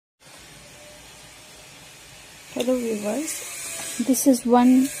Hello viewers, this is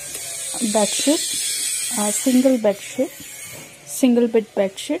one bedsheet, single bed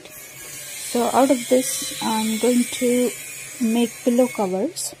bedsheet. So out of this I'm going to make pillow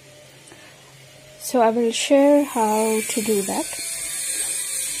covers. So I will share how to do that.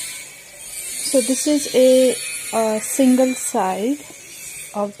 So this is a single side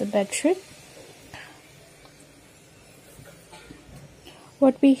of the bedsheet.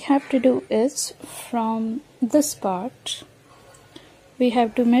 What we have to do is, from this part we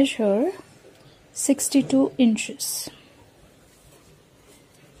have to measure 62 inches.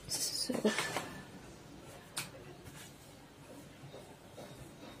 So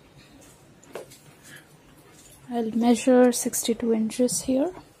I'll measure 62 inches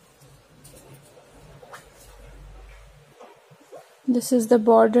here. This is the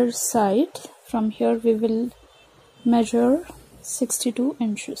border side. From here we will measure 62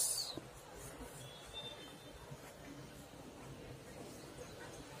 inches.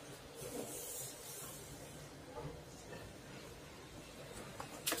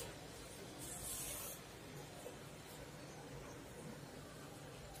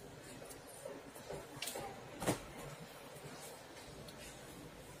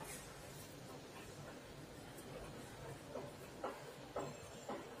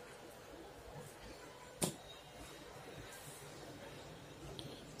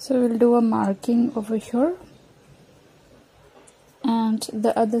 So we'll do a marking over here, and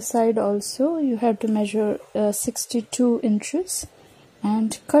the other side also you have to measure 62 inches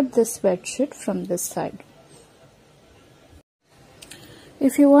and cut this bedsheet from this side.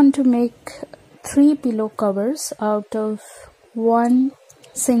 If you want to make 3 pillow covers out of one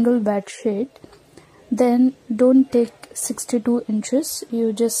single bedsheet, then don't take 62 inches,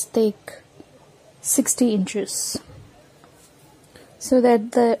 you just take 60 inches. So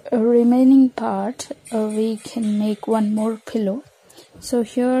that the remaining part we can make one more pillow. So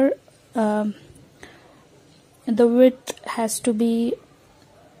here the width has to be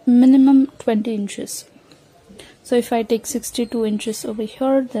minimum 20 inches. So if I take 62 inches over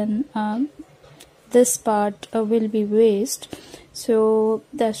here, then this part will be waste. So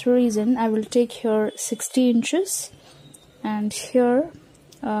that's the reason I will take here 60 inches, and here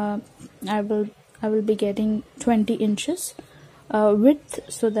I will be getting 20 inches width,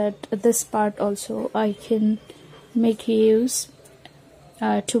 so that this part also I can make use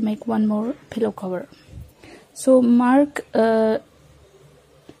to make one more pillow cover. So mark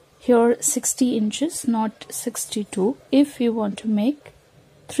here 60 inches, not 62, if you want to make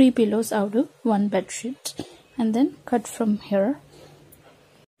 3 pillows out of one bed sheet, and then cut from here.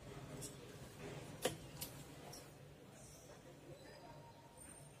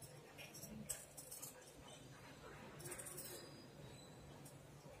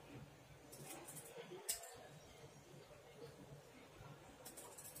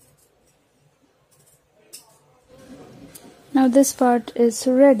 Now this part is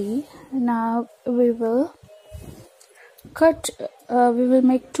ready. Now we will cut, we will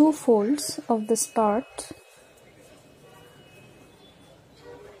make 2 folds of this part.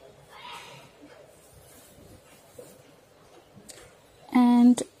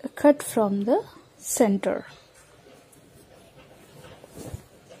 And cut from the center.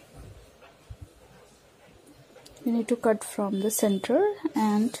 You need to cut from the center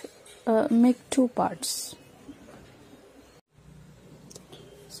and make 2 parts.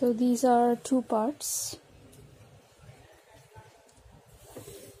 So these are 2 parts.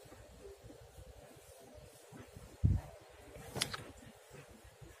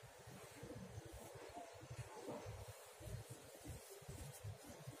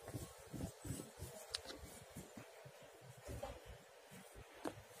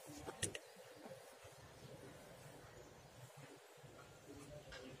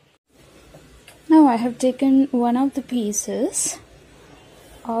 Now I have taken one of the pieces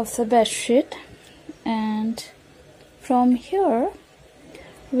of the bed sheet, and from here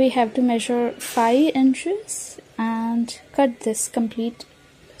we have to measure 5 inches and cut this complete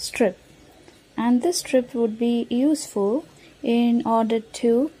strip, and this strip would be useful in order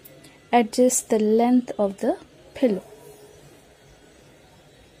to adjust the length of the pillow.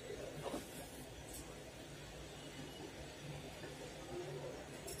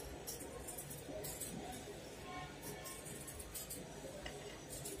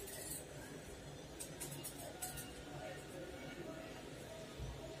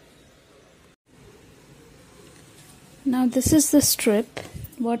 Now this is the strip.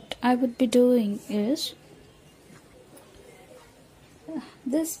 What I would be doing is,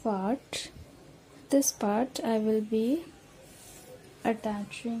 this part I will be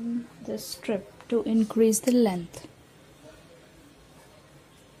attaching the strip to increase the length.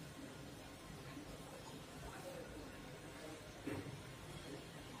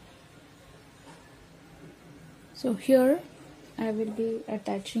 So here I will be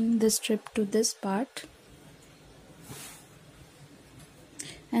attaching this strip to this part,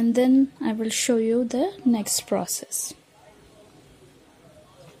 and then I will show you the next process.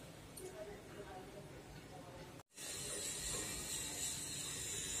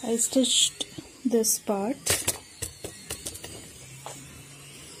 I stitched this part.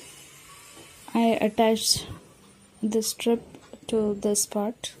 I attached the strip to this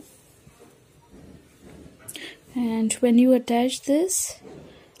part, and when you attach this,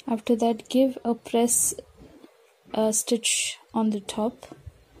 after that give a press stitch on the top,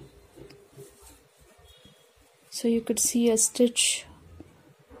 so you could see a stitch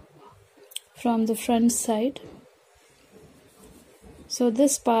from the front side. So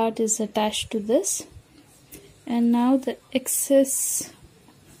this part is attached to this, and now the excess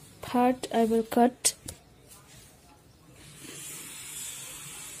part I will cut.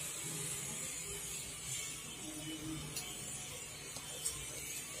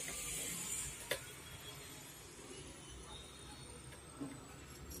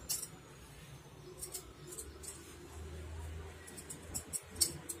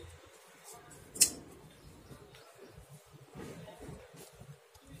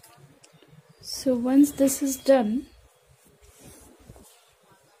 So once this is done,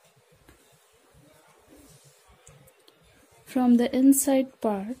 from the inside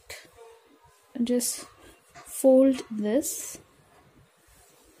part, just fold this .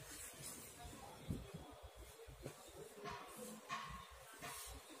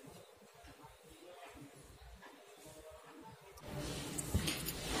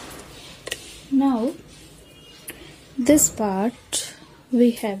 Now this part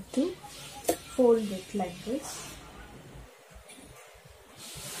we have to fold it like this.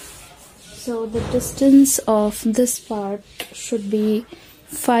 So the distance of this part should be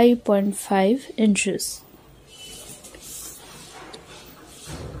 5.5 inches.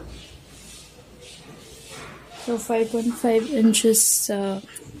 So 5.5 inches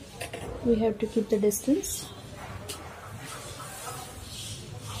we have to keep the distance,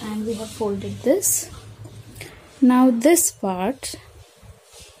 and we have folded this. Now this part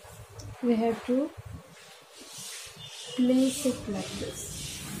we have to place it like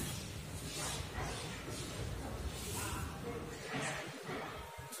this.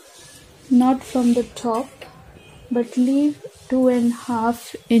 Not from the top, but leave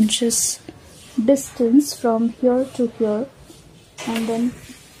 2.5 inches distance from here to here, and then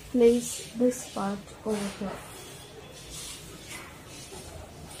place this part over here.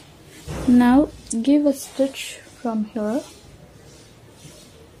 Now give a stitch from here,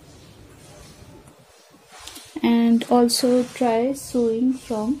 and also try sewing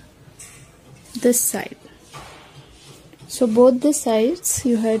from this side. So both the sides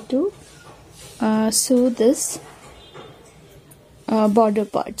you have to sew this border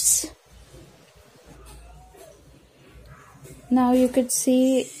parts. Now you could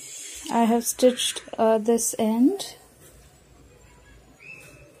see I have stitched this end,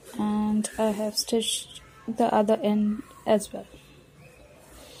 and I have stitched the other end as well.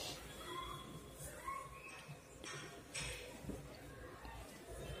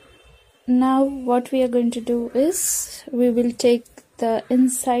 Now what we are going to do is we will take the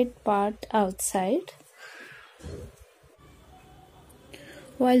inside part outside.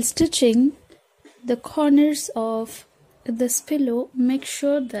 While stitching the corners of this pillow, make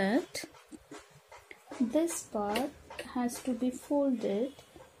sure that this part has to be folded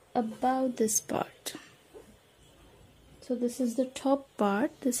above this part. So this is the top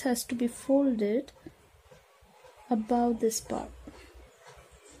part, this has to be folded above this part.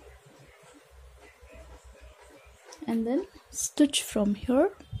 And then stitch from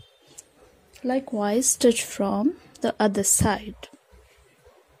here. Likewise stitch from the other side.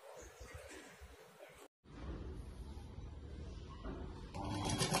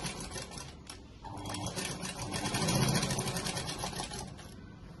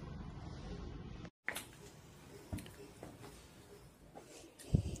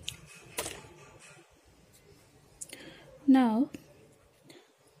 Now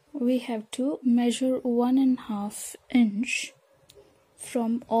we have to measure 1.5 inch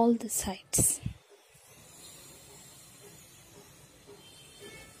from all the sides,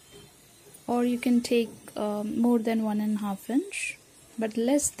 or you can take more than 1.5 inch, but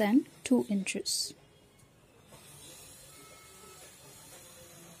less than 2 inches.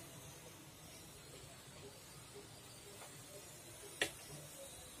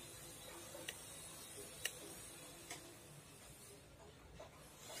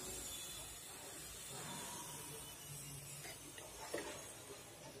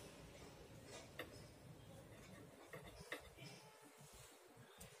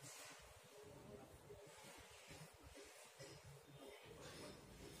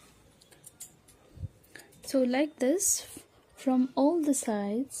 So like this, from all the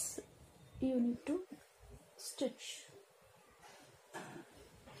sides you need to stitch,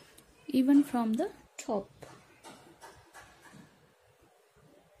 even from the top,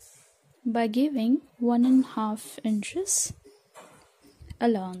 by giving 1.5 inches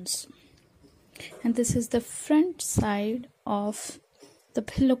allowance. And this is the front side of the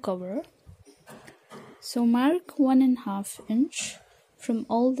pillow cover. So mark 1.5 inch from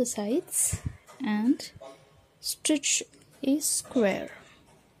all the sides and stitch a square.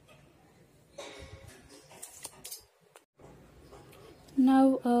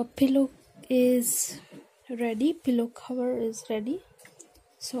 Now pillow is ready, pillow cover is ready.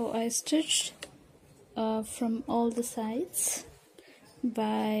 So I stitched from all the sides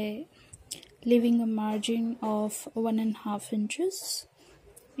by leaving a margin of 1.5 inches.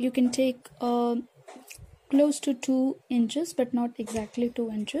 You can take close to 2 inches, but not exactly 2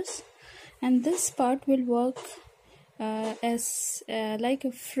 inches. And this part will work as like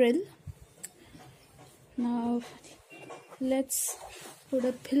a frill. Now let's put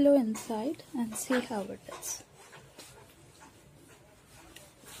a pillow inside and see how it is.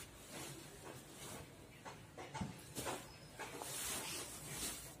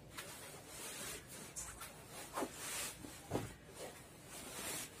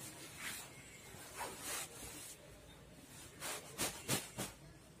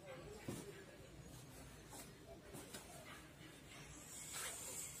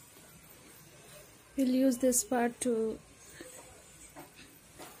 We'll use this part to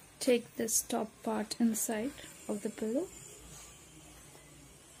take this top part inside of the pillow.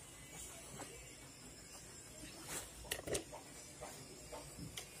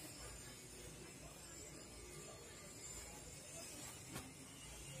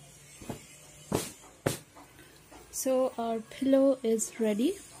 So our pillow is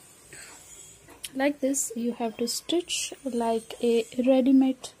ready. Like this, you have to stitch like a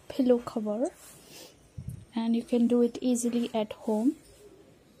ready-made pillow cover, and you can do it easily at home.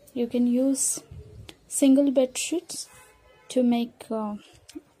 You can use single bed sheets to make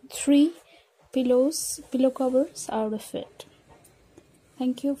 3 pillow covers out of it.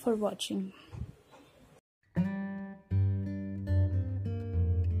 Thank you for watching.